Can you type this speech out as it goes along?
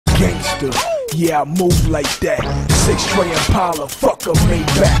gangster. Yeah, I move like that. 6-tray Impala, fuck a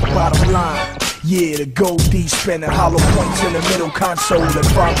Maybach. Bottom line, yeah, the gold D spinning, hollow points in the middle console.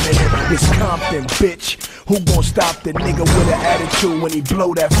 If I'm in it, it's Compton, bitch. Who gon' stop the nigga with an attitude when he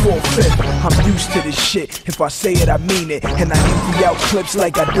blow that 4/5? I'm used to this shit. If I say it, I mean it. And I empty out clips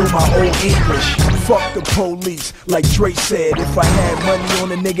like I do my old English. Fuck the police, like Dre said. If I had money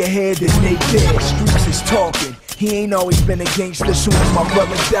on a nigga head, then they dead. Streets is talking. He ain't always been a gangster. Soon as my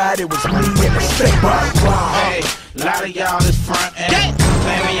brother died, it was me and the state. Hey, a lot of y'all is front end.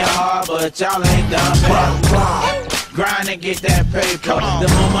 Claiming you hard, but y'all ain't done bad. Grind and get that paper. The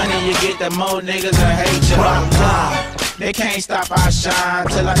more money you get, the more niggas will hate you. They can't stop our shine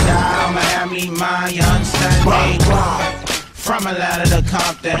till I die. I'ma have me mine, you understand me? From Atlanta to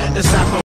Compton, the South.